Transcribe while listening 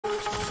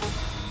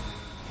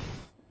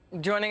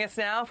Joining us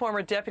now,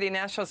 former Deputy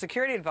National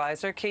Security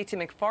Advisor KT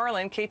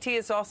McFarland. KT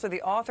is also the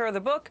author of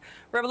the book,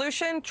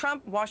 Revolution,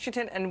 Trump,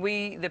 Washington, and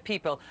We the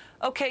People.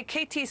 Okay,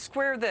 KT,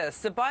 square this.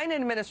 The Biden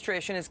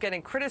administration is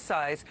getting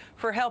criticized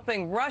for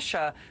helping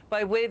Russia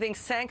by waiving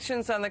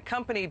sanctions on the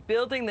company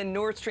building the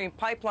Nord Stream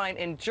pipeline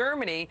in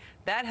Germany.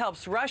 That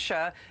helps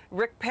Russia.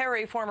 Rick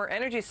Perry, former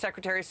energy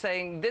secretary,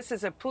 saying this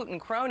is a Putin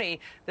crony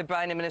the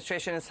Biden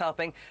administration is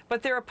helping,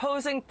 but they're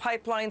opposing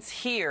pipelines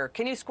here.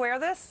 Can you square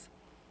this?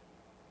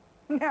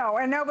 No,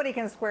 and nobody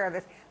can square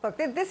this. Look,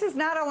 this is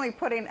not only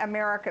putting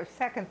America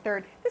second,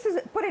 third, this is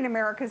putting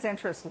America's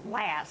interests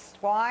last.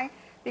 Why?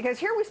 Because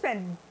here we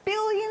spend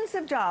billions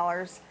of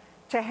dollars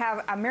to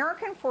have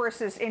American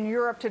forces in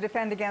Europe to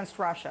defend against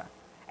Russia.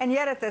 And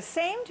yet at the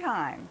same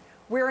time,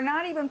 we're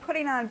not even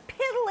putting on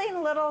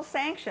piddling little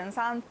sanctions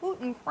on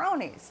Putin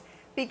cronies.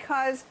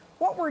 Because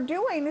what we're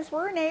doing is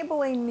we're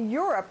enabling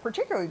Europe,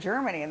 particularly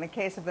Germany in the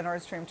case of the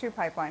Nord Stream 2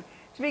 pipeline,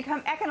 to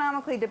become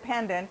economically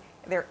dependent.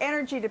 They're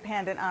energy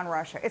dependent on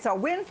Russia. It's a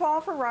windfall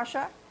for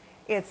Russia.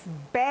 It's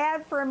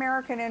bad for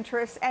American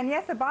interests. And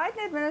yet the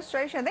Biden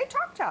administration, they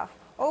talk tough.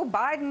 Oh,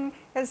 Biden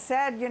has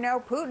said, you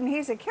know, Putin,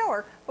 he's a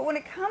killer. But when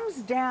it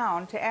comes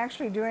down to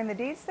actually doing the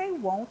deeds, they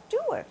won't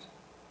do it.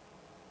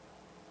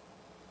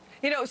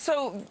 You know,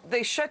 so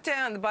they shut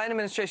down, the Biden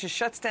administration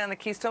shuts down the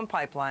Keystone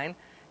Pipeline,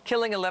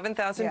 killing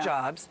 11,000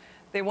 jobs.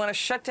 They want to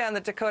shut down the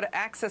Dakota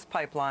Access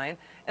Pipeline.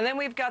 And then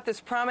we've got this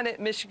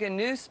prominent Michigan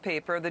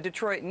newspaper, the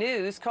Detroit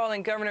News,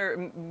 calling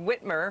Governor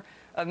Whitmer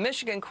of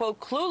Michigan, quote,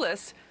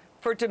 clueless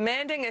for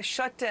demanding a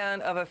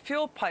shutdown of a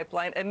fuel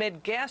pipeline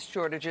amid gas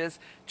shortages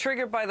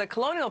triggered by the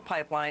Colonial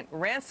Pipeline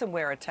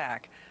ransomware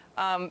attack.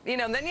 You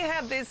know, then you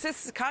have this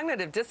is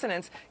cognitive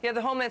dissonance. You have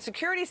the Homeland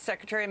Security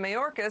Secretary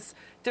Mayorkas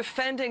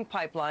defending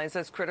pipelines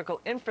as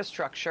critical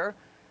infrastructure.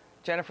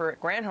 Jennifer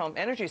Granholm,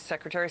 Energy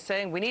Secretary,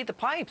 saying we need the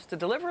pipes to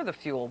deliver the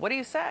fuel. What do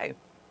you say?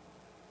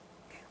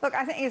 Look,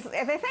 I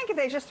think if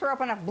they just throw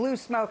up enough blue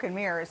smoke and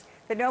mirrors,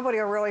 that nobody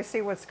will really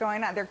see what's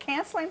going on. They're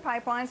canceling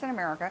pipelines in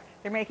America.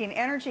 They're making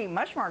energy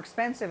much more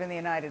expensive in the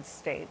United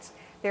States.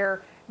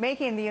 They're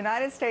making the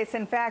United States,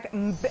 in fact,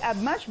 a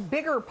much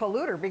bigger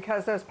polluter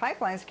because those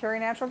pipelines carry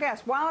natural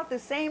gas, while at the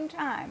same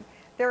time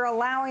they're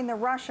allowing the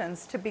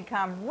Russians to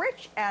become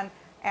rich and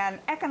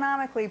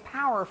economically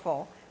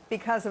powerful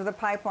because of the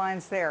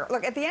pipelines there.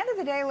 Look, at the end of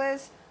the day,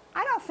 Liz,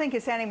 I don't think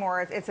it's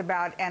anymore, it's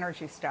about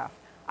energy stuff.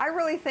 I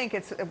really think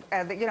it's,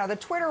 you know, the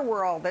Twitter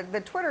world,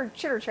 the Twitter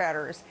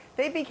chitter-chatters,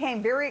 they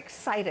became very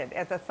excited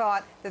at the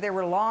thought that there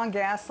were long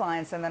gas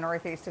lines in the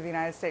northeast of the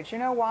United States. You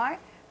know why?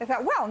 They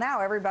thought, well,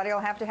 now everybody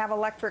will have to have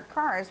electric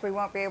cars. We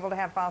won't be able to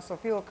have fossil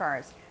fuel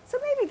cars. So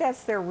maybe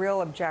that's their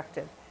real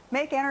objective.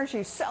 Make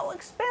energy so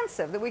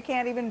expensive that we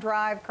can't even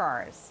drive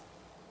cars.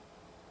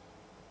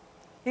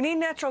 You need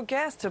natural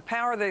gas to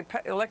power the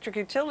electric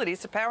utilities,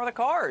 to power the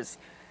cars.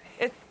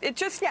 It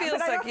just feels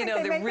like, you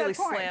know, they're really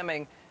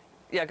slamming.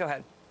 Yeah, go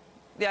ahead.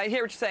 Yeah, I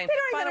hear what you're saying.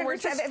 Final word,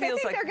 it just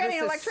feels like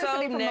this is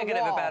so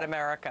negative about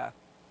America.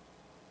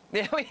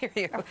 Yeah, we hear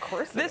you. Of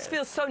course this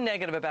feels so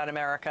negative about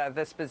America,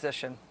 these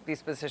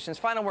positions.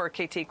 Final word,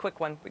 KT, quick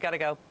one. We got to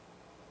go.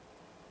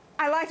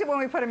 I liked it when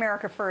we put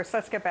America first.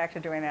 Let's get back to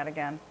doing that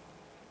again.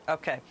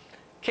 Okay.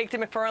 KT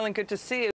McFarland, good to see you.